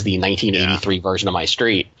 this is the 1983 version of my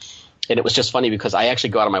street. And it was just funny because I actually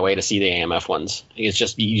go out of my way to see the AMF ones. It's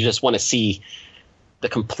just you just want to see the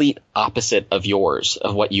complete opposite of yours,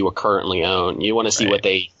 of what you currently own. You want to see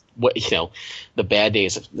the bad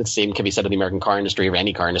days. The same can be said of the American car industry or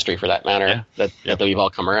any car industry for that matter, that we've all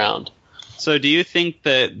come around. So do you think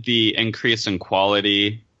that the increase in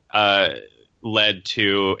quality led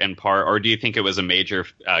to, in part, or do you think it was a major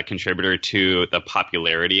contributor to the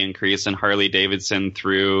popularity increase in Harley Davidson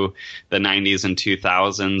through the 90s and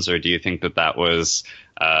 2000s? Or do you think that was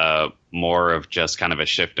more of just kind of a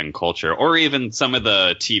shift in culture? Or even some of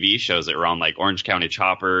the TV shows that were on, like Orange County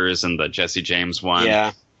Choppers and the Jesse James one?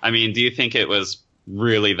 Yeah. I mean, do you think it was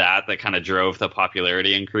really that kind of drove the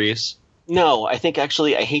popularity increase? No, I think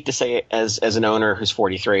actually, I hate to say it as an owner who's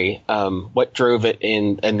 43, what drove it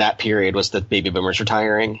in that period was the baby boomers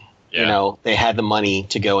retiring. Yeah. You know, they had the money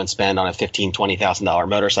to go and spend on a $15,000, $20,000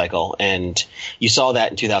 motorcycle. And you saw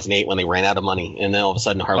that in 2008 when they ran out of money. And then all of a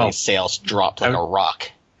sudden Harley's sales dropped like a rock.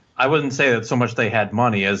 I wouldn't say that so much they had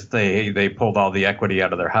money as they pulled all the equity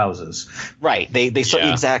out of their houses. Right.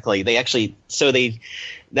 Exactly. They actually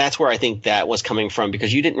that's where I think that was coming from,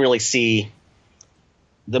 because you didn't really see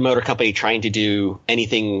the motor company trying to do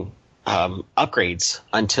anything upgrades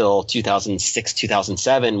until 2006,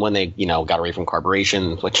 2007, when they, got away from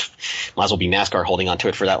carburation, which might as well be NASCAR holding on to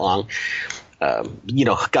it for that long.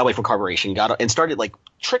 Got away from carburation, and started like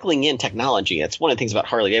trickling in technology. That's one of the things about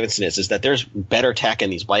Harley Davidson is that there's better tech in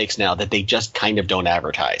these bikes now that they just kind of don't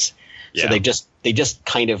advertise. So they just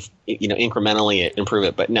kind of, incrementally improve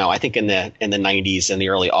it. But no, I think in the 90s and the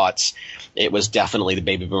early aughts, it was definitely the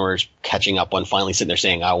baby boomers catching up on finally sitting there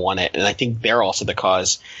saying, I want it. And I think they're also the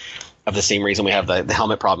cause of the same reason we have the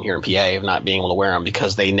helmet problem here in PA of not being able to wear them,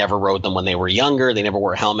 because they never rode them when they were younger. They never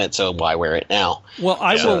wore a helmet. So why wear it now? Well,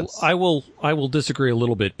 I will disagree a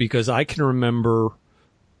little bit, because I can remember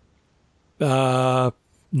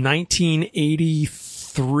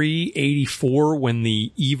 1983, 84 when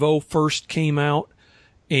the Evo first came out,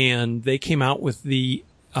 and they came out with the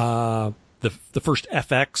first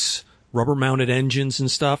FX rubber mounted engines and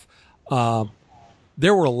stuff.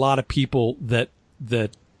 There were a lot of people that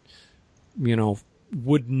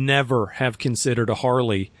would never have considered a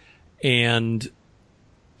Harley, and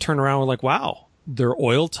turn around and were like, wow, they're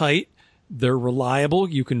oil tight. They're reliable.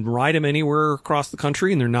 You can ride them anywhere across the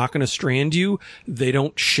country, and they're not going to strand you. They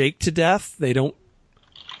don't shake to death. They don't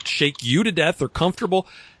shake you to death. They're comfortable.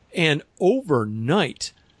 And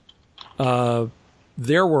overnight,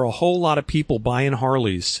 there were a whole lot of people buying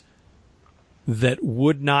Harleys that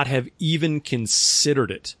would not have even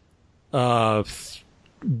considered it 1,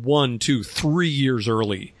 2, 3 years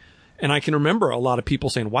early. And I can remember a lot of people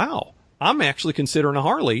saying, wow, I'm actually considering a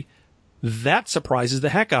Harley. That surprises the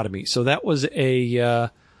heck out of me. So that was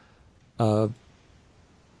that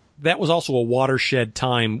was also a watershed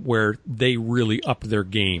time where they really upped their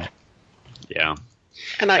game. Yeah.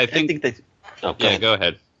 And I think that... Oh, go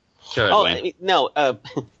ahead. Sure,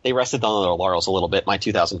 they rested on their laurels a little bit. My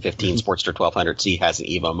 2015 Sportster 1200C has an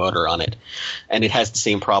Evo motor on it, and it has the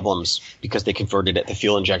same problems because they converted it to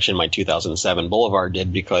fuel injection. My 2007 Boulevard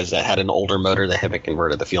did, because it had an older motor that had been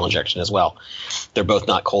converted to fuel injection as well. They're both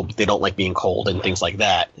not cold. They don't like being cold and things like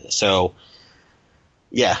that. So,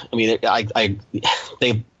 yeah, I mean,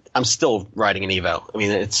 I'm still riding an Evo. I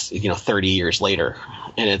mean, it's 30 years later,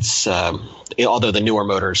 and it's although the newer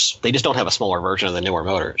motors, they just don't have a smaller version of the newer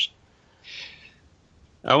motors.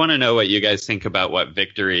 I want to know what you guys think about what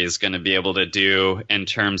Victory is going to be able to do in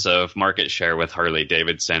terms of market share with Harley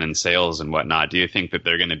Davidson and sales and whatnot. Do you think that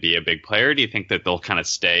they're going to be a big player? Do you think that they'll kind of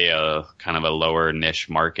stay a kind of a lower niche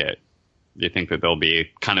market? Do you think that they'll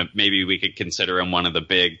be kind of, maybe we could consider them one of the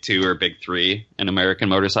big 2 or big 3 in American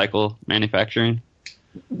motorcycle manufacturing?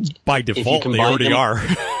 By default, they already are.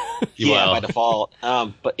 Yeah, by default.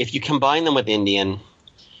 But if you combine them with Indian,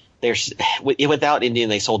 without Indian,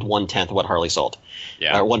 they sold 1/10 of what Harley sold.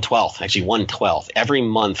 Yeah. Or 1/12, actually 1/12. Every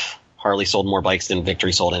month, Harley sold more bikes than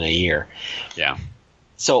Victory sold in a year. Yeah.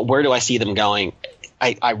 So where do I see them going?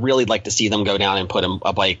 I really like to see them go down and put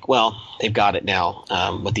a bike. Well, they've got it now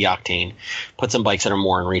with the Octane. Put some bikes that are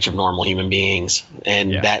more in reach of normal human beings,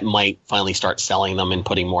 and that might finally start selling them and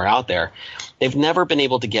putting more out there. They've never been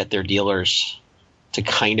able to get their dealers to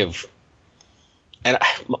kind of. And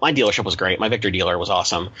my dealership was great. My Victor dealer was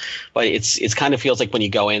awesome, but it's kind of feels like when you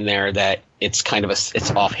go in there that it's kind of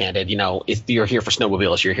it's offhanded. You're here for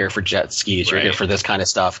snowmobiles, you're here for jet skis, you're here for this kind of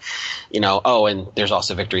stuff. Oh, and there's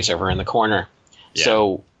also Victories over in the corner. Yeah.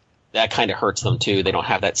 So that kind of hurts them too. They don't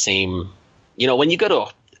have that same. When you go to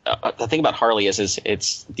the thing about Harley is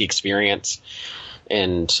it's the experience,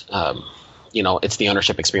 and it's the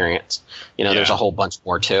ownership experience. There's a whole bunch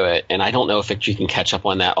more to it. And I don't know if Victory can catch up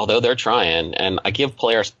on that, although they're trying. And I give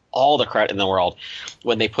players all the credit in the world.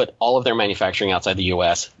 When they put all of their manufacturing outside the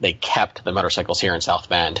U.S., they kept the motorcycles here in South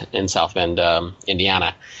Bend, Indiana.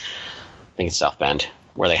 I think it's South Bend,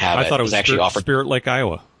 where they have it. I thought it was actually offered. Spirit Lake,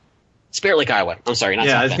 Iowa. Spirit Lake, Iowa. I'm sorry, not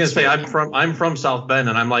South Bend. I was going to say, I'm from South Bend,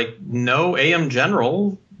 and I'm like, no AM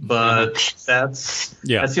General, but that's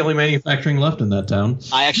the only manufacturing left in that town.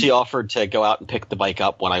 I actually offered to go out and pick the bike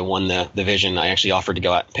up when I won the Vision. I actually offered to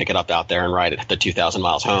go out and pick it up out there and ride it the 2,000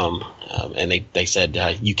 miles home. And they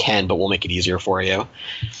said, you can, but we'll make it easier for you.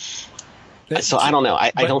 So I don't know.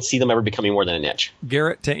 I don't see them ever becoming more than a niche.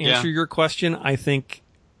 Garrett, to answer your question, I think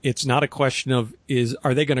it's not a question of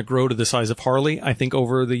are they going to grow to the size of Harley? I think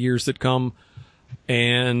over the years that come,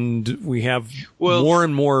 and we have more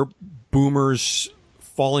and more boomers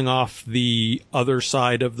falling off the other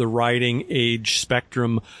side of the riding age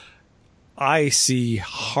spectrum, I see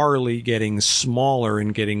Harley getting smaller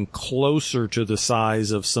and getting closer to the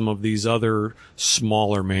size of some of these other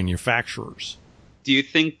smaller manufacturers. Do you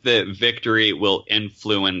think that Victory will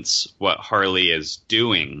influence what Harley is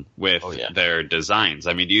doing with their designs?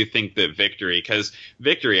 I mean, do you think that Victory, because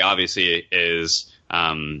Victory obviously is,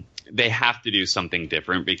 they have to do something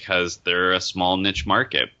different because they're a small niche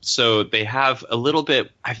market. So they have a little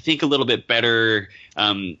bit better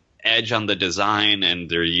edge on the design, and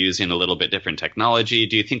they're using a little bit different technology.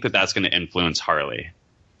 Do you think that that's going to influence Harley?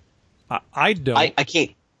 I don't. I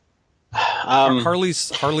can't.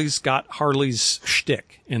 Harley's got Harley's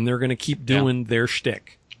shtick, and they're going to keep doing their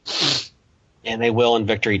shtick. And they will in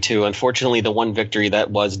Victory 2. Unfortunately, the one Victory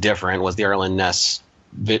that was different was the Erlen Ness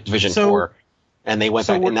Vision 4. And they went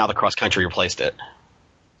back, and now the Cross Country replaced it.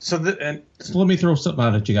 So let me throw something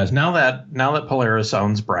out at you guys. Now that Polaris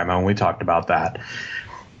owns Brembo, and we talked about that,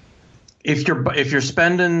 if you're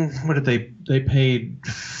spending, what did they paid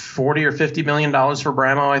 $40 or $50 million for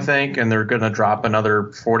Brembo, I think, and they're going to drop another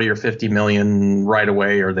 $40 or $50 million right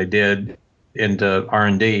away, or they did, into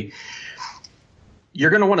R&D. You're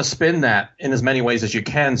going to want to spin that in as many ways as you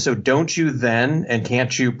can. So don't you then, and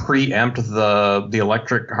can't you preempt the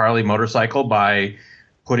electric Harley motorcycle by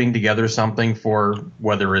putting together something for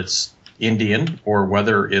whether it's Indian or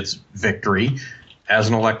whether it's Victory as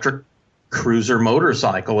an electric cruiser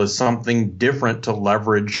motorcycle as something different to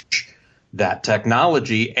leverage that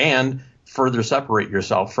technology and further separate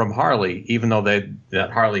yourself from Harley, even though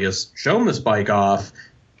that Harley has shown this bike off.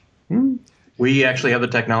 We actually have the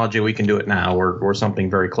technology. We can do it now, or something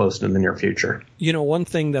very close in the near future. You know, one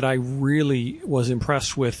thing that I really was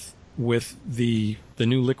impressed with the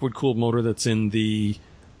new liquid cooled motor that's in the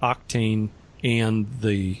Octane and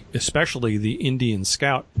especially the Indian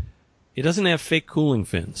Scout, it doesn't have fake cooling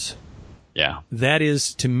fins. Yeah. That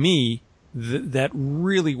is, to me, that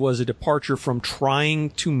really was a departure from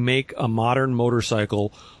trying to make a modern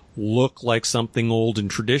motorcycle look like something old and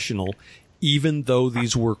traditional, even though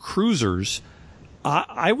these were cruisers.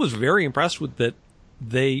 I was very impressed with that.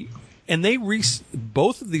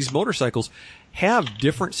 Both of these motorcycles have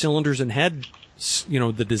different cylinders and had,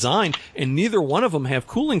 the design, and neither one of them have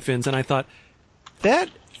cooling fins. And I thought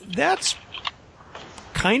that's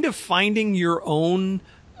kind of finding your own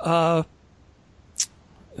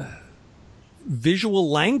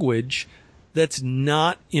visual language that's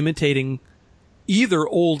not imitating either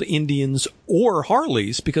old Indians or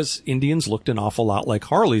Harleys, because Indians looked an awful lot like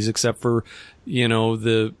Harleys, except for,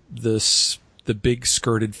 the big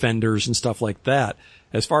skirted fenders and stuff like that.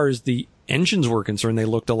 As far as the engines were concerned, they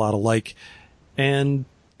looked a lot alike, and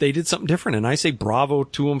they did something different. And I say bravo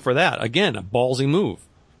to them for that. Again, a ballsy move.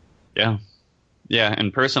 Yeah. Yeah,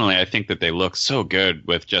 and personally, I think that they look so good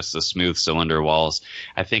with just the smooth cylinder walls.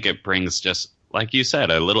 I think it brings just, like you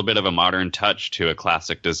said, a little bit of a modern touch to a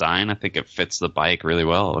classic design. I think it fits the bike really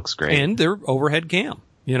well. It looks great. And they're overhead cam,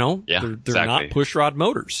 Yeah, they're exactly. not pushrod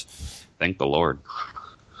motors. Thank the Lord.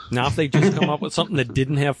 Now, if they just come up with something that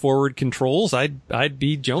didn't have forward controls, I'd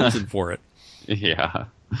be jonesing for it. Yeah.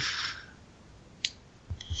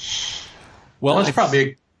 Well, that's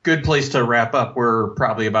probably a good place to wrap up. We're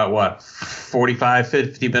probably about, 45,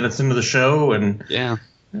 50 minutes into the show, and yeah,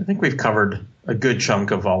 I think we've covered a good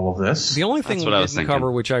chunk of all of this. The only thing we didn't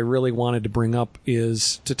cover, which I really wanted to bring up,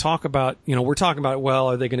 is to talk about, we're talking about,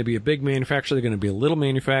 well, are they going to be a big manufacturer? Are they going to be a little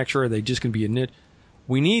manufacturer? Are they just going to be a niche?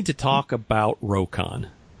 We need to talk about Rokon.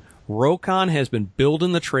 Rokon has been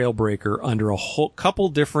building the Trailbreaker under a whole couple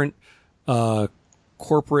different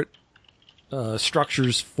corporate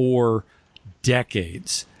structures for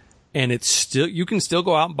decades. And it's still, you can still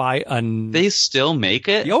go out and buy They still make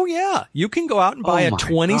it? Oh yeah. You can go out and buy a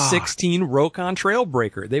 2016 Rokon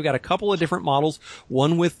Trailbreaker. They've got a couple of different models,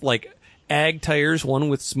 one with like ag tires, one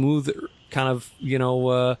with smooth kind of,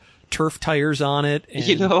 turf tires on it,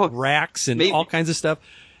 and racks and all kinds of stuff.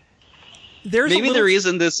 The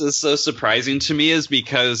reason this is so surprising to me is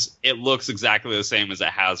because it looks exactly the same as it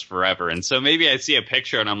has forever. And so maybe I see a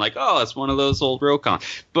picture and I'm like, oh, it's one of those old Rokon.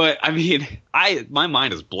 But I mean, my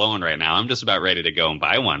mind is blown right now. I'm just about ready to go and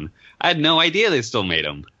buy one. I had no idea they still made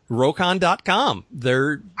them. Rokon.com.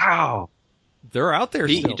 They're out there.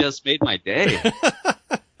 Pete, you just made my day.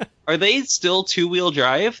 Are they still two-wheel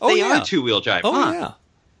drive? Oh, they are two-wheel drive. Oh, yeah.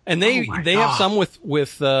 And they have some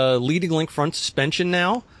with leading link front suspension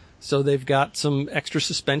now. So they've got some extra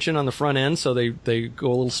suspension on the front end, so they go a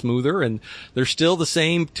little smoother, and they're still the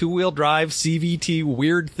same two-wheel drive CVT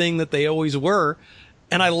weird thing that they always were.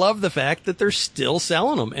 And I love the fact that they're still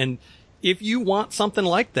selling them. And if you want something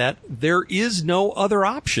like that, there is no other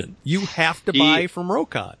option. You have to buy from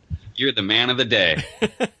Rokon. You're the man of the day.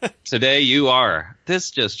 Today you are.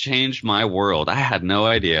 This just changed my world. I had no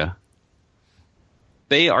idea.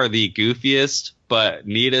 They are the goofiest but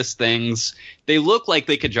neatest things. They look like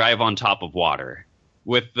they could drive on top of water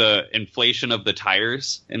with the inflation of the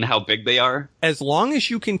tires and how big they are. As long as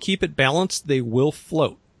you can keep it balanced, they will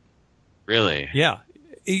float. Really? Yeah.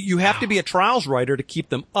 You have to be a trials rider to keep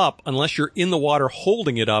them up unless you're in the water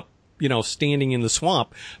holding it up, standing in the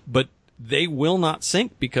swamp. But they will not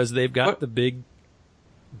sink because they've got the big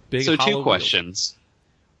So hollow 2 questions.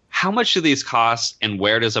 How much do these cost, and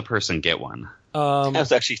where does a person get one? I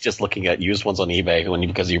was actually just looking at used ones on eBay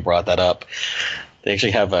because you brought that up. They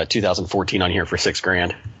actually have 2014 on here for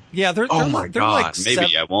 $6,000. Yeah, they're God, like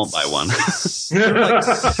maybe I won't buy one. They're like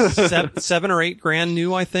 $7 or $8,000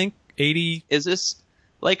 new, I think. 80. Is this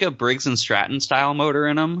like a Briggs and Stratton style motor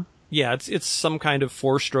in them? Yeah, it's some kind of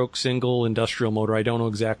 4-stroke single industrial motor. I don't know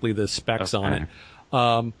exactly the specs on it.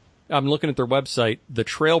 I'm looking at their website. The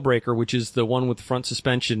Trailbreaker, which is the one with the front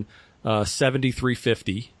suspension,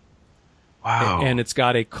 7350. Wow. And it's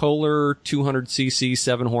got a Kohler 200cc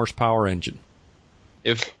 7-horsepower engine.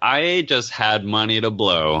 If I just had money to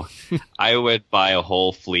blow, I would buy a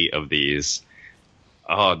whole fleet of these.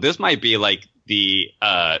 Oh, this might be like the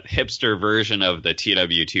hipster version of the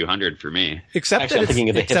TW200 for me. Except that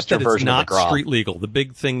it's not street legal. The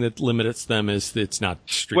big thing that limits them is that it's not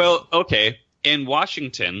street legal. Well, okay. In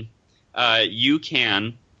Washington,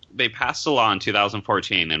 they passed a law in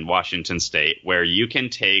 2014 in Washington State where you can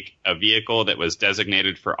take a vehicle that was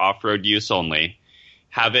designated for off-road use only,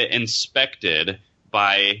 have it inspected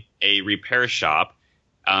by a repair shop.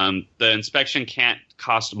 The inspection can't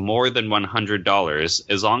cost more than $100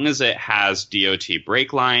 as long as it has DOT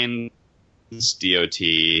brake lines, DOT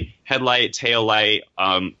headlight, tail light,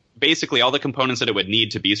 basically all the components that it would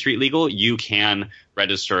need to be street legal. You can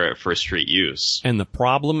register it for street use. And the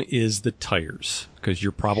problem is the tires, because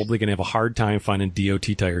you're probably going to have a hard time finding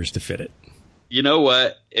DOT tires to fit it. You know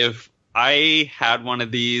what? If I had one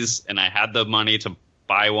of these and I had the money to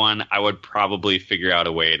buy one, I would probably figure out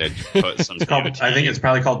a way to put some DOT. I think it's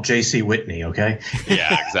probably called J.C. Whitney, okay?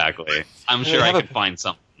 Yeah, exactly. I'm sure I could find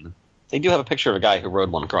something. They do have a picture of a guy who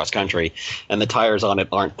rode one cross country, and the tires on it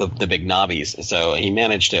aren't the big knobbies, so he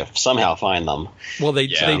managed to somehow find them. Well, they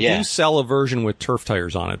do sell a version with turf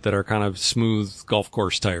tires on it that are kind of smooth golf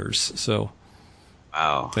course tires. So,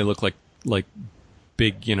 wow, they look like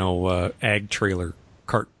big, ag trailer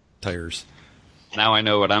cart tires. Now I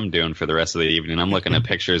know what I'm doing for the rest of the evening. I'm looking at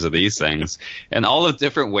pictures of these things and all the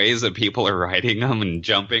different ways that people are riding them and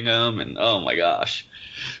jumping them, and oh my gosh,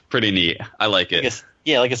 pretty neat. I like it.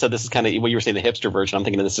 Yeah, like I said, this is kind of what you were saying, the hipster version. I'm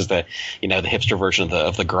thinking this is the hipster version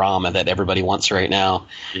of the Grom that everybody wants right now.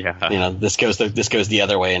 Yeah. This goes the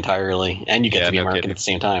other way entirely, and you get to be American at the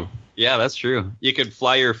same time. Yeah, that's true. You could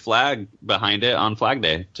fly your flag behind it on Flag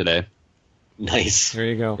Day today. Nice. There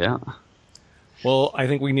you go. Yeah. Well, I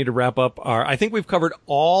think we need to wrap up I think we've covered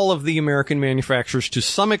all of the American manufacturers to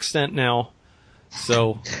some extent now.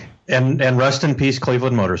 So. and rest in peace,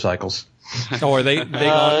 Cleveland Motorcycles. Oh, are they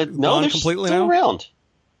gone, no, gone they're completely still now? Around.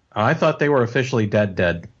 I thought they were officially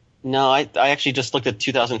dead. No, I actually just looked at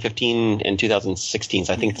 2015 and 2016.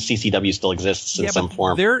 So I think the CCW still exists in some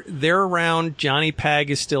form. They're around. Johnny Pag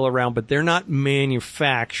is still around, but they're not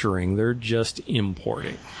manufacturing. They're just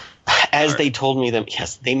importing. As they told me them,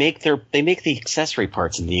 yes, they make the accessory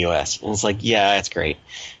parts in the U.S. And it's like, yeah, that's great.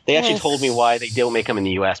 They actually told me why they don't make them in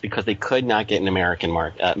the U.S. because they could not get an American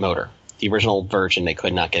motor. The original version, they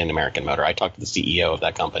could not get an American motor. I talked to the CEO of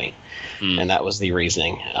that company, and that was the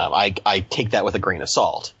reasoning. I take that with a grain of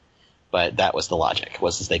salt, but that was the logic,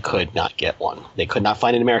 was they could not get one. They could not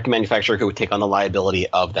find an American manufacturer who would take on the liability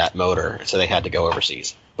of that motor, so they had to go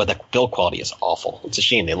overseas. But the build quality is awful. It's a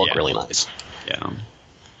shame. They look really nice. Yeah.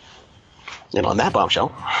 And on that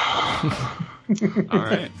bombshell. All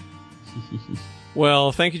right.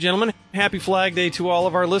 Well, thank you, gentlemen. Happy Flag Day to all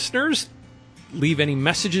of our listeners. Leave any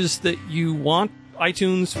messages that you want.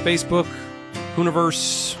 iTunes, Facebook,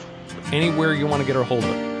 Hooniverse, anywhere you want to get a hold of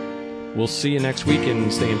it. We'll see you next week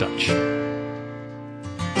and stay in touch.